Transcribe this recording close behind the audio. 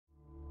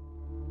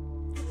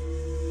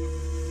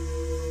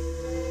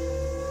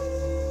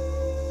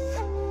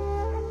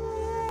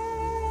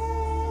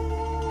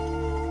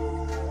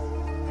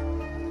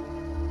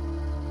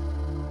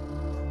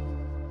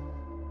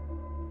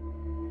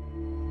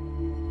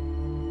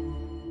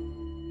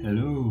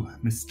Hello,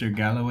 Mr.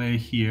 Galloway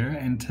here,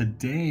 and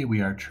today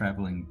we are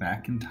traveling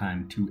back in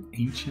time to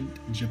ancient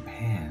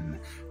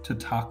Japan to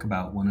talk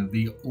about one of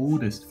the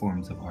oldest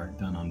forms of art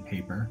done on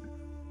paper,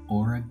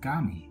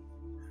 origami.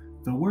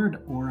 The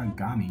word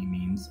origami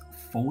means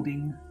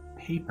folding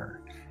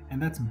paper,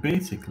 and that's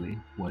basically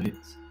what it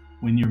is.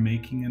 When you're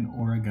making an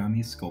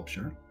origami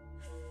sculpture,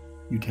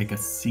 you take a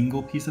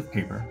single piece of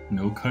paper,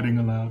 no cutting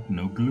allowed,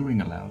 no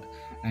gluing allowed,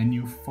 and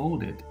you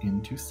fold it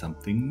into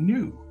something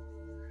new.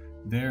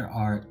 There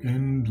are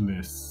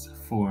endless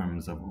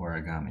forms of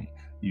origami.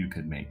 You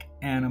could make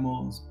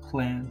animals,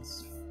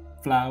 plants,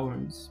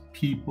 flowers,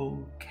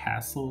 people,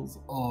 castles,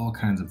 all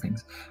kinds of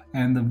things.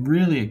 And the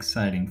really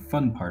exciting,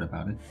 fun part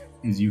about it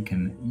is you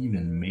can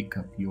even make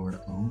up your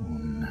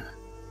own.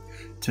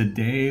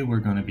 Today we're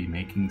going to be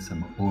making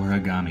some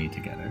origami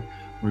together.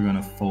 We're going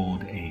to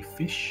fold a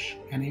fish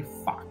and a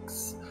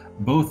fox,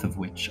 both of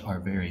which are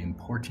very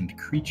important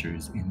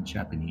creatures in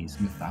Japanese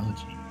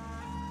mythology.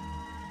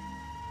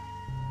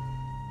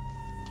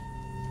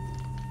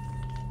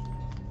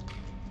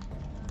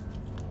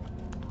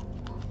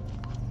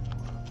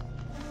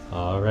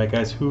 Alright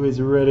guys, who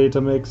is ready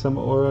to make some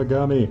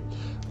origami?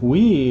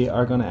 We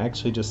are going to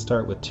actually just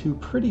start with two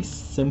pretty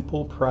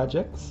simple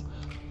projects.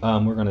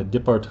 We're going to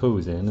dip our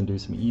toes in and do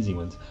some easy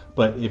ones.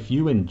 But if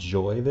you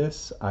enjoy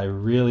this, I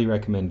really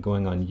recommend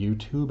going on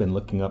YouTube and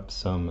looking up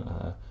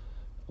some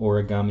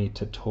origami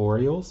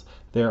tutorials.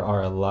 There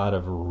are a lot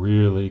of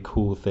really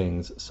cool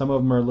things. Some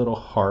of them are a little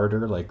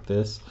harder like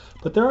this,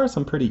 but there are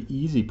some pretty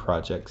easy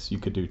projects you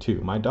could do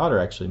too. My daughter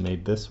actually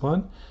made this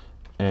one.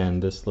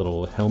 And this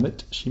little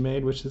helmet she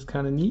made, which is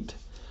kind of neat.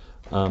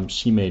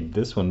 She made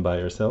this one by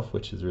herself,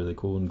 which is really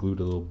cool, and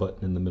glued a little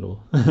button in the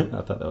middle. I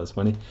thought that was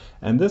funny.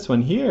 And this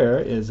one here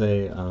is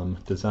a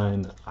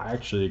design I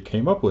actually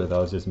came up with. I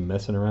was just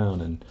messing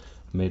around and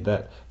made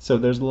that. So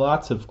there's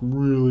lots of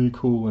really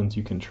cool ones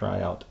you can try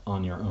out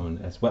on your own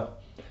as well.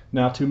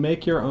 Now to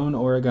make your own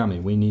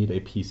origami, we need a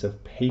piece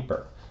of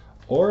paper.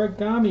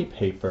 Origami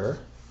paper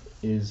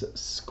is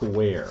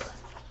square.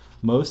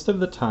 Most of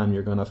the time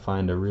you're going to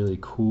find a really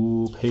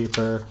cool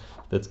paper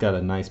that's got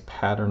a nice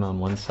pattern on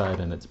one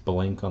side and it's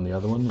blank on the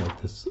other one, like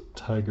this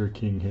Tiger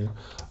King here.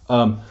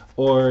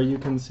 Or you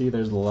can see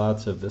there's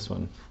lots of, this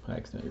one I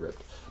accidentally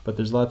ripped, but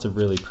there's lots of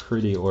really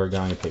pretty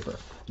origami paper.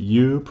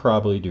 You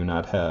probably do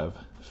not have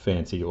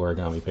fancy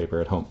origami paper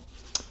at home.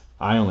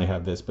 I only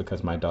have this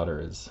because my daughter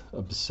is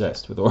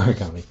obsessed with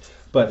origami.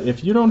 But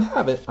if you don't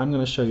have it, I'm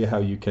going to show you how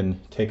you can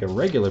take a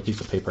regular piece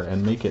of paper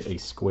and make it a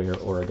square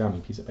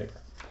origami piece of paper.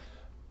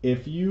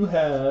 If you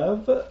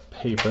have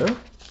paper,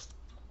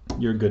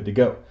 you're good to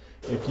go.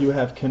 If you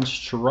have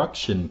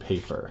construction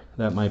paper,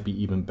 that might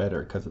be even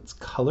better because it's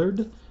colored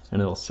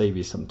and it'll save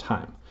you some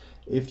time.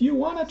 If you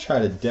want to try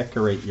to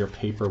decorate your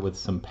paper with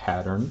some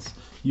patterns,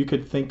 you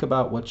could think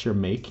about what you're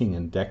making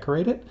and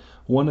decorate it.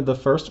 One of the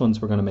first ones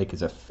we're going to make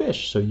is a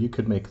fish, so you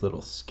could make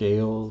little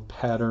scale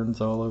patterns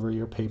all over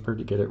your paper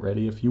to get it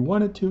ready if you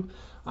wanted to.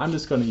 I'm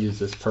just going to use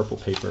this purple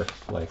paper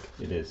like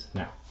it is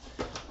now.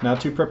 Now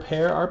to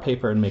prepare our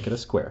paper and make it a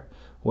square,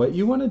 what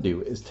you want to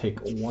do is take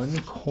one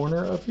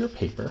corner of your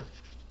paper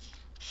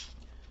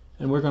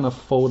and we're going to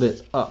fold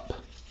it up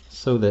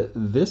so that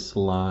this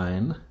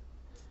line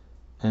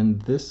and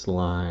this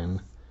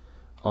line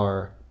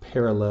are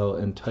parallel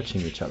and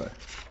touching each other.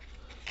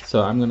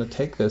 So I'm going to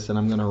take this and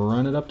I'm going to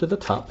run it up to the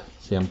top.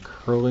 See, I'm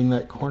curling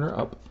that corner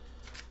up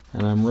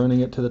and I'm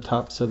running it to the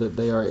top so that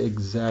they are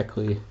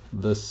exactly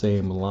the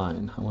same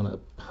line. I want to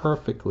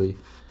perfectly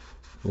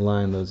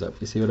line those up.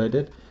 You see what I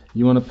did?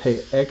 You want to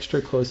pay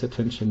extra close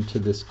attention to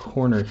this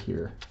corner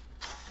here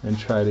and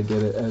try to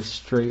get it as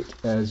straight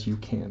as you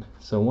can.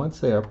 So once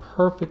they are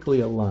perfectly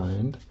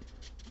aligned,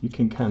 you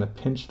can kind of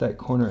pinch that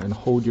corner and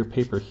hold your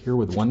paper here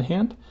with one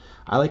hand.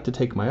 I like to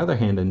take my other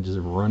hand and just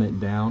run it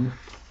down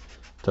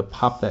to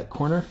pop that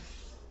corner.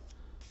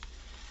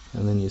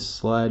 And then you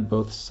slide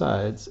both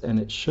sides and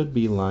it should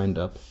be lined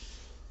up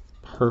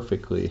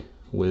perfectly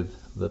with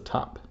the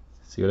top.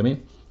 See what I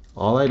mean?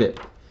 All I did,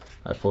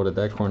 I folded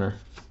that corner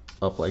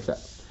up like that.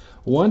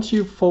 Once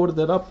you've folded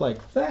it up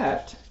like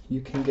that, you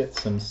can get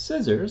some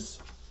scissors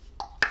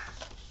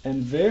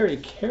and very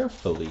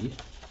carefully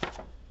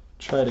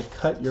try to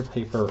cut your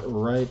paper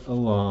right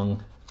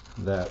along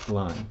that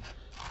line.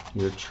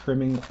 You're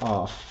trimming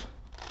off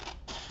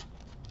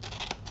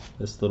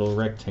this little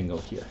rectangle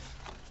here.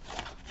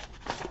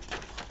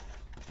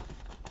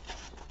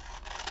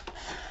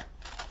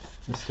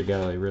 Mr.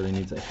 Galloway really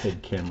needs a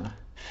head camera.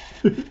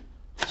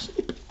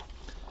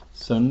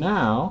 So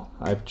now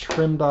I've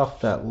trimmed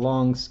off that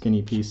long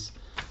skinny piece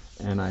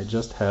and I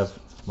just have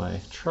my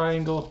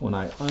triangle. When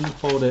I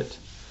unfold it,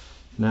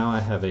 now I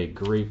have a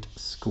great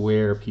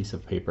square piece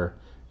of paper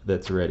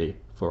that's ready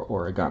for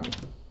origami.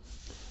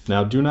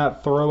 Now do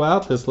not throw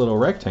out this little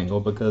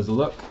rectangle because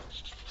look,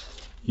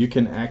 you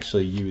can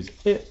actually use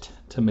it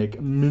to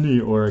make mini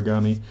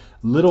origami.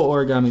 Little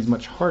origami is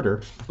much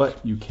harder, but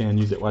you can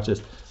use it. Watch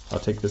this. I'll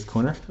take this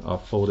corner, I'll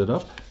fold it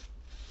up,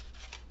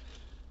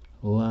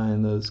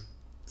 line those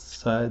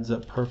sides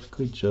up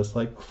perfectly just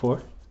like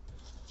before.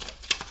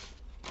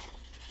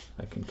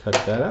 I can cut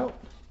that out.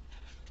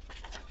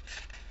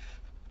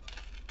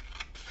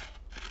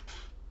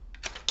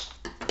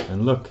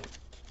 And look,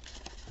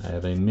 I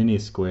have a mini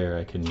square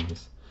I can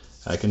use.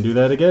 I can do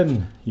that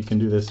again. You can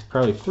do this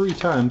probably 3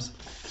 times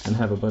and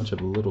have a bunch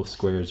of little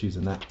squares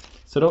using that.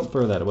 So don't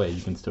throw that away,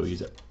 you can still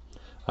use it.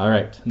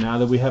 Alright, now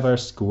that we have our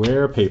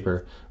square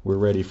paper, we're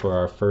ready for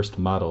our first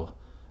model,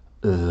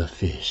 the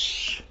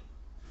fish.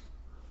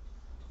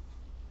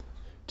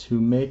 To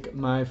make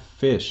my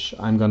fish,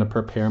 I'm going to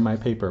prepare my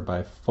paper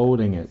by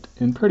folding it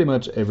in pretty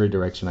much every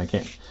direction I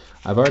can.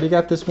 I've already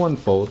got this one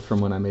fold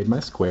from when I made my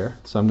square,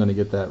 so I'm going to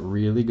get that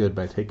really good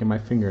by taking my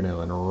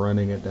fingernail and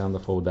running it down the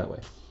fold that way.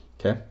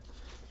 Okay?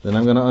 Then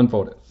I'm going to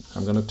unfold it.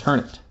 I'm going to turn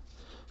it.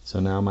 So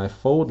now my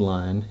fold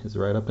line is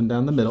right up and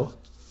down the middle,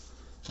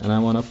 and I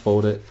want to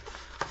fold it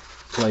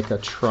like a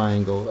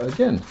triangle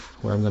again,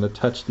 where I'm going to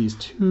touch these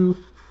 2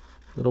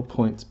 little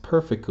points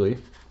perfectly,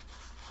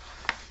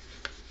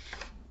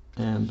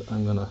 and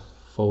I'm going to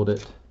fold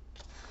it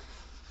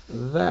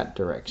that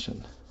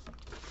direction.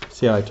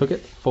 See how I took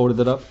it, folded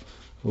it up,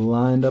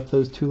 lined up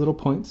those 2 little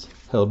points,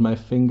 held my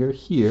finger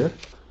here,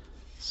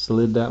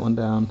 slid that one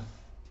down.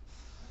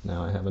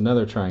 Now I have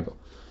another triangle.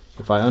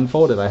 If I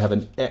unfold it, I have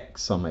an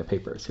X on my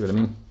paper. See what I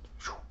mean?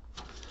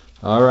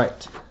 All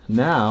right,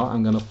 now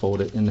I'm going to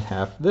fold it in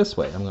half this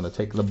way. I'm going to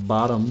take the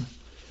bottom,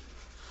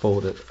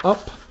 fold it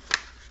up,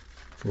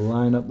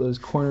 line up those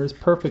corners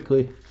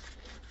perfectly.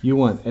 You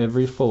want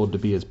every fold to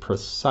be as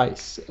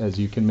precise as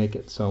you can make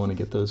it. So I want to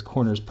get those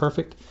corners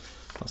perfect.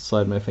 I'll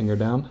slide my finger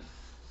down,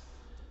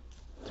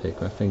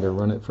 take my finger,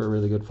 run it for a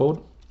really good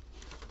fold,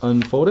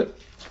 unfold it.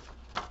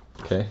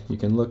 Okay, you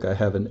can look, I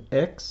have an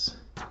X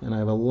and I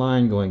have a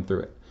line going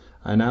through it.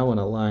 I now want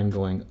a line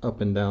going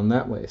up and down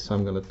that way, so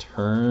I'm going to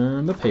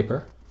turn the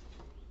paper.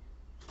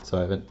 So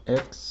I have an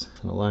X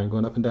and a line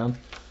going up and down,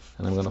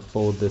 and I'm going to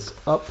fold this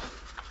up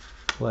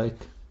like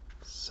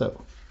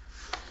so.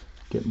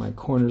 Get my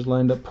corners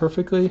lined up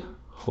perfectly,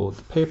 hold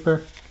the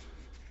paper,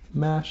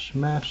 mash,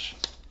 mash,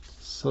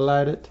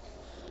 slide it,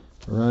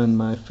 run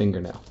my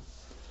fingernail.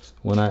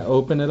 When I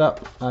open it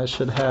up, I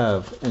should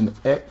have an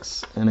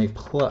X and a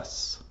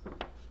plus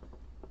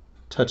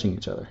touching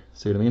each other.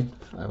 See what I mean?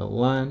 I have a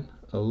line,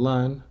 a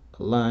line,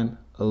 a line,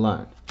 a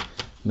line.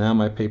 Now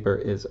my paper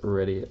is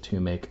ready to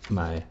make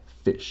my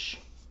fish.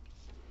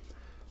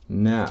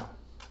 Now,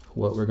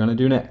 what we're going to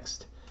do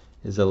next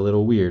is a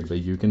little weird, but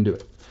you can do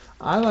it.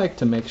 I like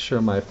to make sure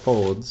my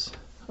folds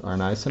are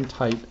nice and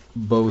tight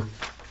both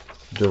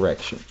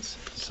directions.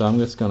 So I'm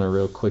just going to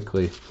real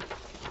quickly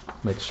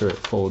make sure it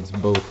folds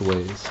both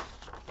ways.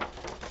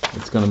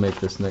 It's going to make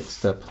this next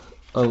step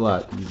a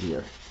lot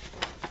easier.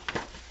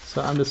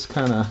 So I'm just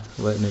kind of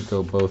letting it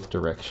go both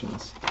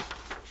directions.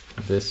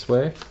 This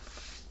way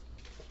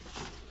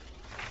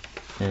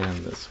and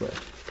this way.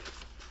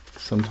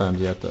 Sometimes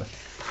you have to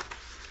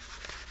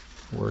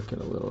work it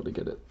a little to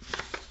get it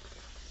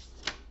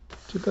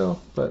to go,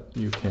 but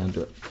you can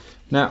do it.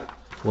 Now,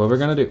 what we're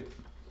going to do,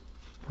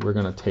 we're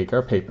going to take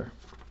our paper.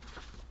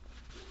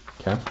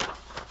 Okay?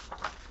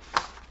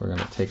 We're going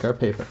to take our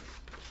paper,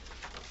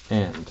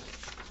 and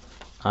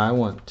I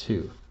want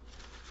to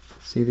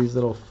see these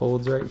little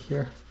folds right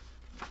here,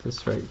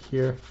 this right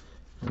here,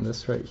 and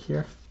this right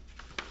here.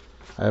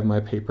 I have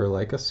my paper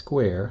like a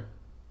square,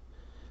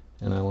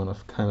 and I want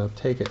to kind of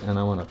take it and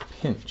I want to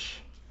pinch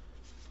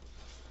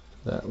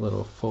that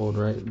little fold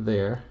right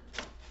there.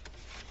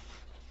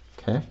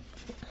 Okay,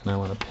 and I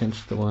want to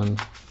pinch the one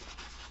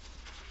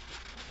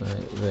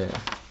right there.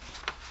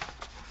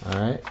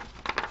 All right,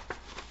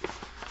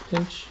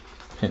 pinch,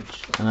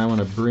 pinch, and I want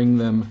to bring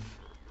them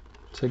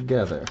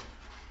together.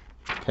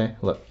 Okay,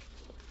 look,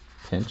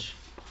 pinch,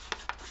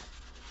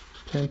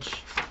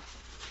 pinch,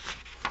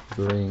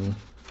 bring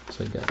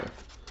together.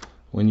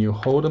 When you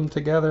hold them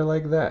together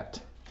like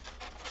that,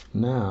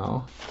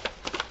 now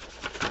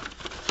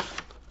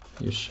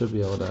you should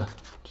be able to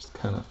just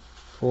kind of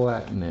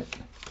flatten it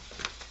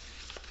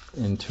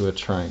into a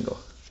triangle.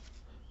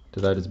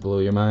 Did I just blow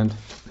your mind?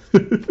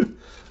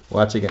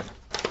 Watch again.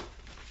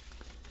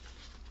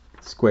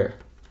 Square.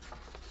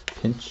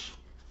 Pinch,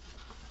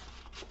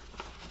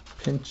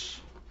 pinch,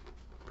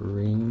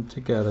 bring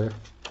together,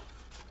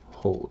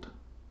 hold.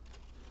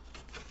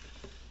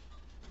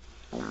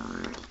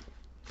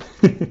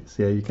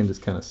 See how you can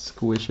just kind of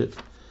squish it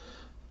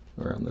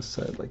around this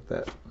side like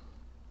that.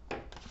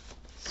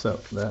 So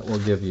that will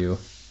give you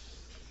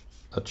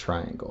a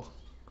triangle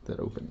that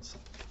opens.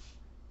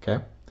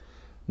 Okay?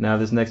 Now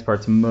this next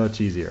part's much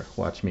easier.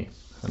 Watch me.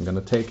 I'm going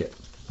to take it.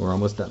 We're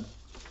almost done.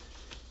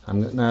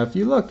 Now if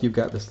you look, you've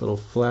got this little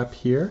flap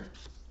here,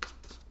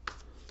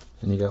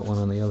 and you got one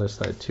on the other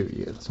side too.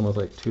 It's almost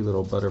like 2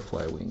 little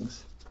butterfly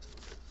wings.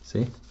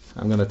 See?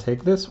 I'm going to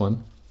take this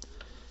one,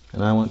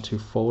 and I want to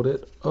fold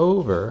it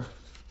over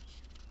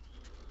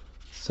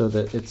so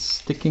that it's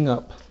sticking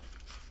up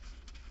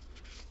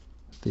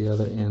the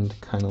other end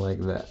kind of like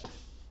that.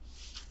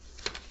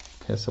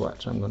 Okay, so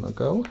watch, I'm going to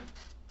go,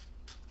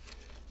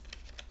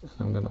 and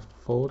I'm going to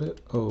fold it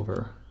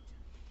over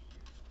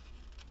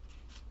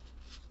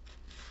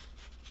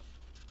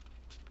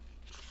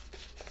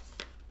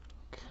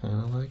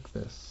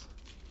like this,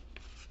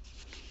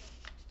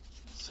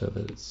 so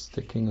that it's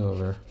sticking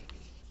over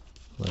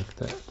like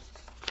that.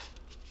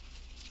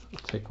 I'll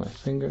take my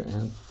finger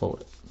and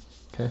fold it.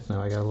 Okay,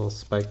 now I got a little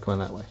spike going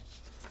that way.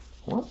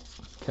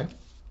 Okay,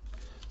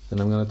 then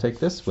I'm going to take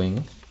this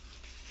wing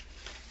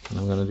and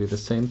I'm going to do the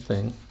same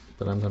thing,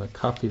 but I'm going to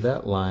copy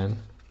that line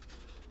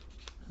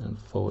and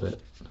fold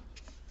it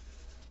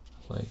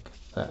like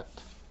that.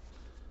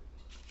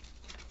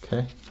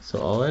 Okay, so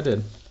all I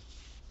did,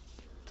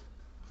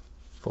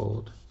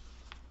 fold,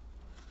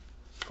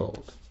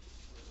 fold.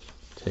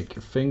 Take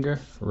your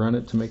finger, run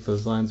it to make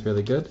those lines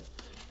really good,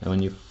 and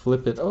when you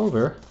flip it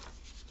over,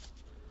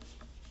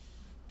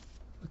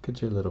 look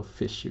at your little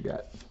fish you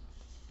got.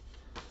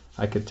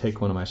 I could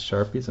take one of my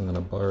Sharpies. I'm going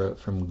to borrow it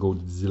from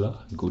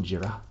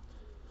Gojira.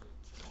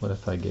 What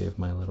if I gave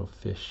my little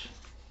fish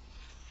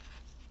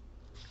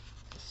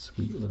a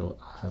sweet little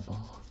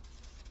eyeball?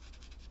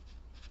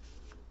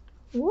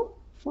 Whoop,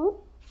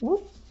 whoop,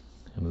 whoop.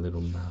 And a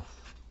little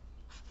mouth.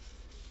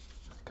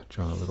 I could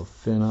draw a little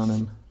fin on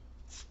him.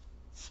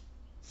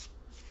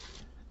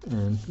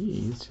 And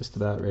he's just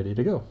about ready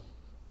to go.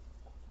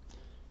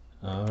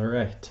 All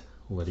right,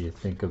 what do you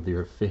think of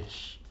your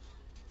fish?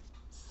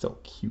 So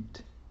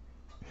cute.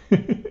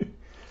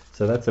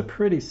 So that's a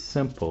pretty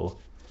simple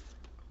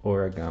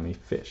origami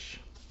fish.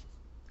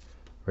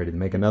 Ready to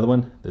make another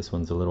one? This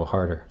one's a little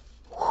harder.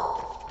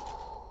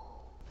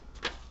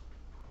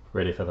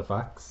 Ready for the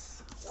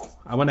box?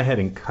 I went ahead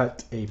and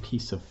cut a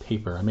piece of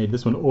paper. I made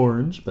this one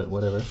orange, but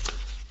whatever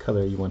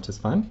color you want is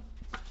fine.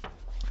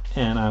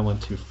 And I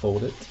want to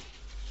fold it.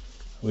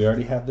 We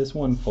already have this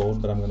one fold,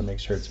 but I'm going to make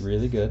sure it's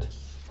really good.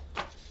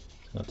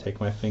 I'll take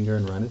my finger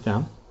and run it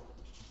down.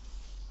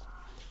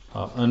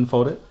 I'll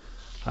unfold it.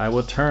 I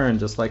will turn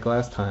just like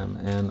last time,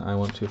 and I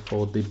want to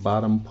fold the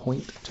bottom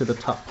point to the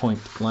top point.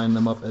 Line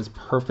them up as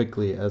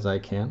perfectly as I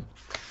can,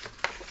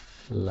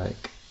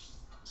 like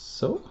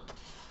so.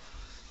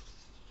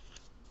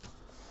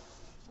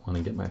 Want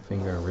to get my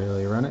finger and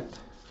really run it.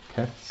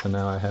 Okay, so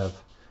now I have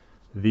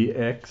the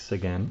X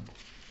again.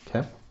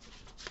 Okay.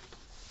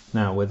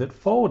 Now with it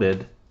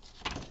folded,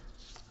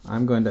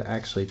 I'm going to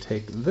actually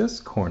take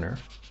this corner,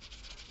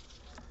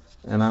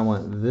 and I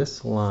want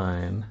this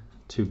line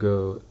to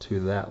go to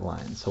that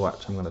line. So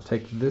watch, I'm going to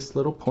take this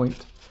little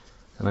point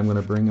and I'm going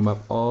to bring them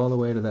up all the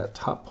way to that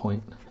top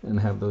point and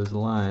have those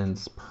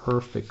lines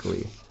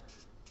perfectly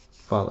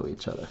follow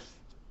each other.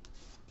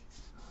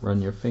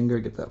 Run your finger,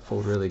 get that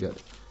fold really good.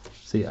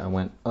 See, I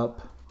went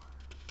up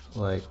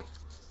like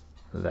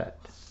that.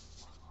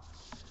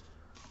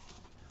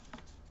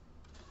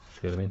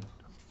 See what I mean?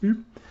 Beep.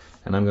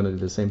 And I'm going to do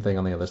the same thing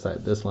on the other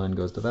side. This line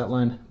goes to that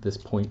line, this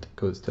point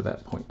goes to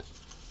that point.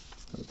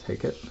 I'll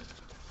take it,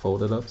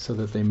 fold it up so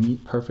that they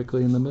meet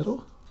perfectly in the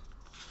middle,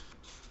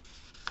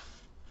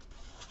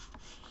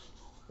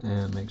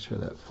 and make sure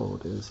that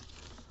fold is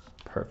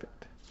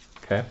perfect.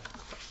 Okay,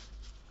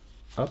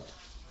 up,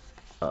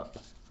 up,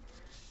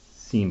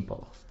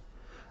 simple.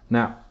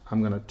 Now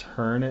I'm going to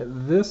turn it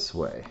this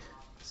way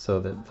so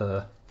that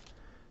the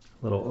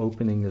little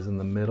opening is in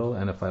the middle,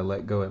 and if I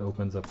let go it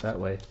opens up that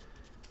way.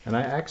 And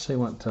I actually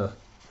want to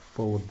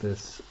fold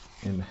this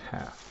in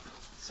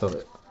half, so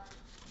that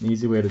an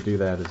easy way to do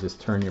that is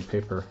just turn your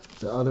paper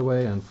the other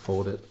way and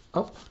fold it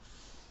up.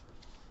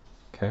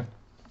 Okay,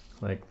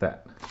 like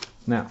that.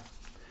 Now,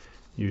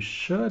 you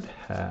should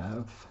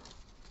have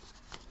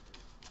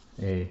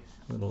a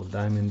little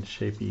diamond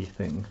shapey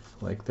thing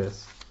like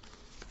this,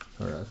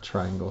 or a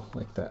triangle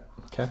like that.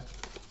 Okay.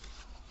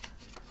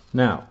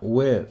 Now,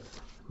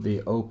 with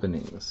the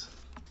openings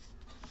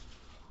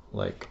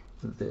like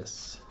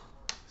this,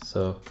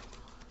 so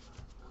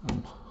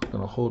I'm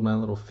going to hold my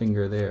little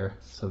finger there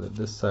so that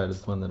this side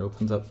is the one that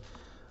opens up.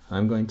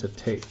 I'm going to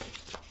take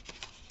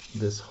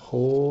this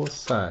whole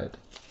side,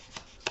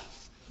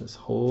 this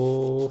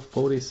whole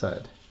foldy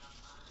side,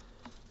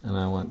 and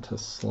I want to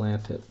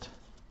slant it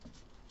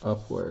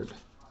upward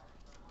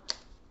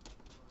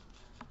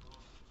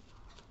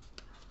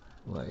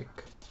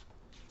like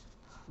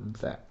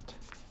that.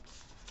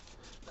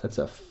 That's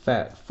a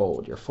fat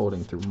fold. You're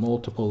folding through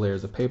multiple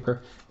layers of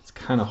paper. It's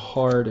kind of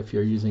hard if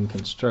you're using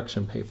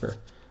construction paper,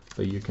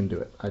 but you can do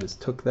it. I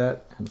just took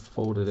that and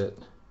folded it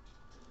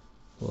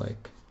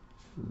like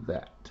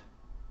that.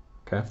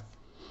 Okay?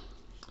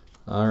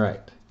 All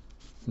right.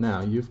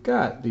 Now you've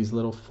got these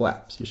little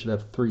flaps. You should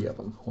have 3 of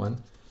them.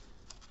 1,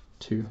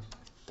 2,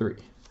 3.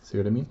 See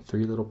what I mean?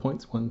 3 little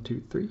points. 1,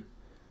 2, 3.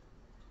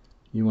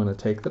 You want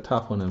to take the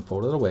top one and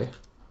fold it away.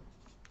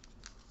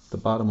 The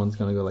bottom one's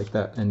going to go like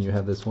that, and you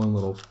have this one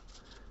little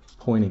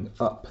pointing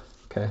up.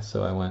 Okay,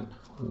 so I went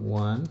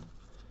 1,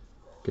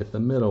 get the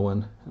middle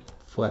one,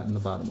 flatten the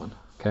bottom one.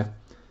 Okay,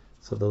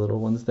 so the little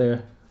one's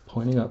there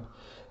pointing up.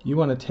 You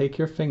want to take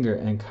your finger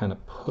and kind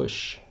of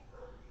push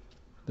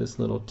this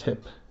little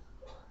tip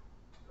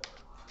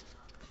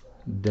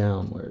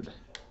downward.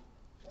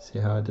 See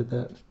how I did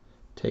that?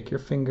 Take your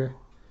finger,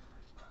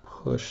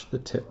 push the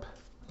tip.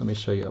 Let me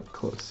show you up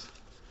close.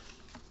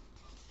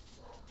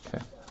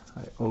 Okay,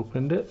 I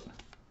opened it,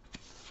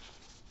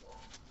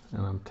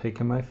 and I'm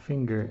taking my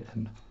finger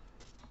and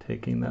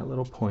taking that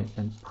little point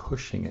and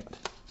pushing it.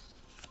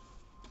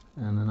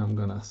 And then I'm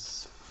gonna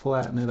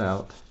flatten it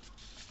out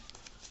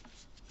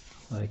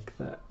like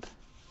that.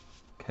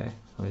 Okay,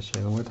 let me show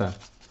you one more time.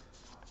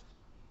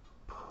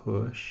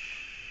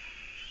 Push,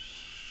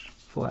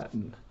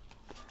 flatten.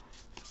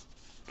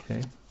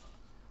 Okay,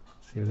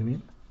 see what I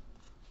mean?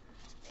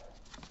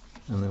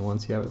 And then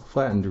once you have it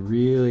flattened,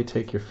 really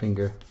take your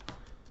finger,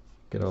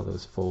 get all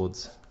those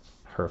folds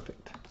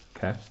perfect.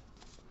 Okay.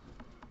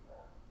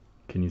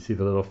 Can you see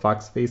the little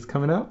fox face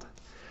coming out?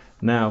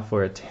 Now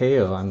for a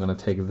tail, I'm going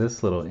to take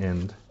this little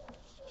end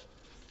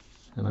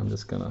and I'm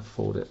just going to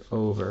fold it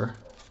over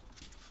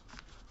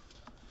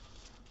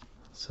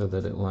so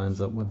that it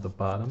lines up with the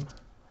bottom.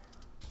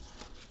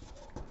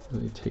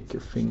 Really take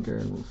your finger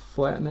and we'll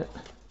flatten it.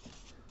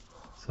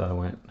 So I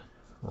went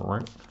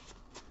right.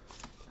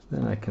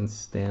 Then I can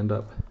stand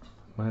up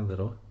my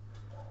little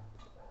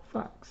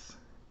fox.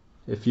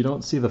 If you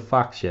don't see the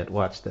fox yet,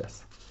 watch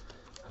this.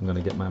 I'm going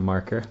to get my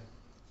marker.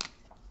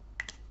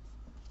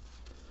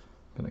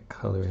 I'm going to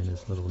color in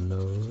his little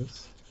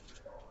nose.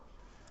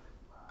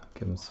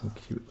 Give him some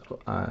cute little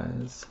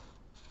eyes.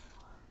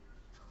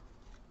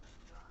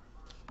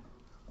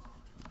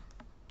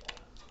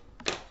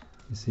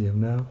 You see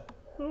him now?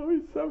 Oh,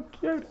 he's so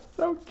cute,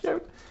 so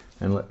cute.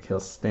 And look, he'll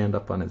stand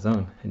up on his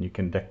own and you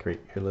can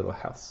decorate your little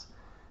house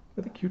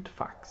with a cute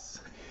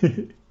fox.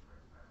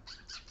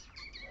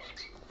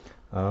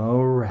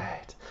 All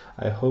right.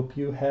 I hope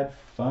you had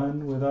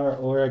fun with our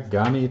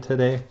origami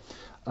today.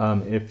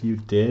 If you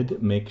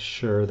did, make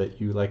sure that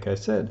you, like I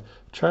said,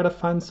 try to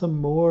find some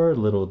more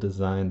little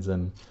designs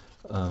and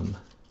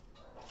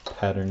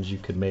patterns you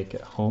could make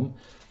at home.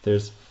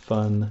 There's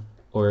fun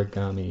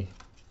origami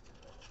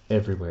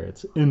everywhere.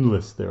 It's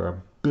endless. There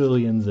are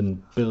billions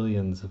and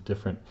billions of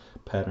different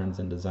patterns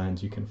and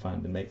designs you can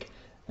find and make.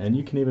 And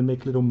you can even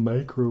make little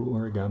micro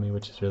origami,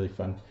 which is really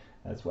fun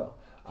as well.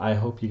 I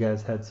hope you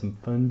guys had some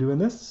fun doing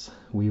this.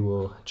 We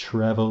will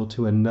travel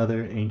to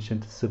another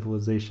ancient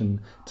civilization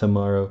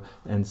tomorrow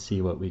and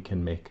see what we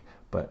can make.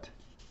 But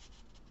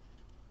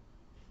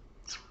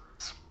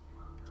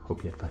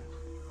hope you had fun.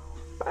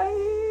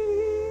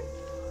 Bye.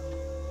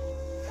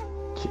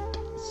 Kit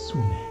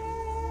Sune.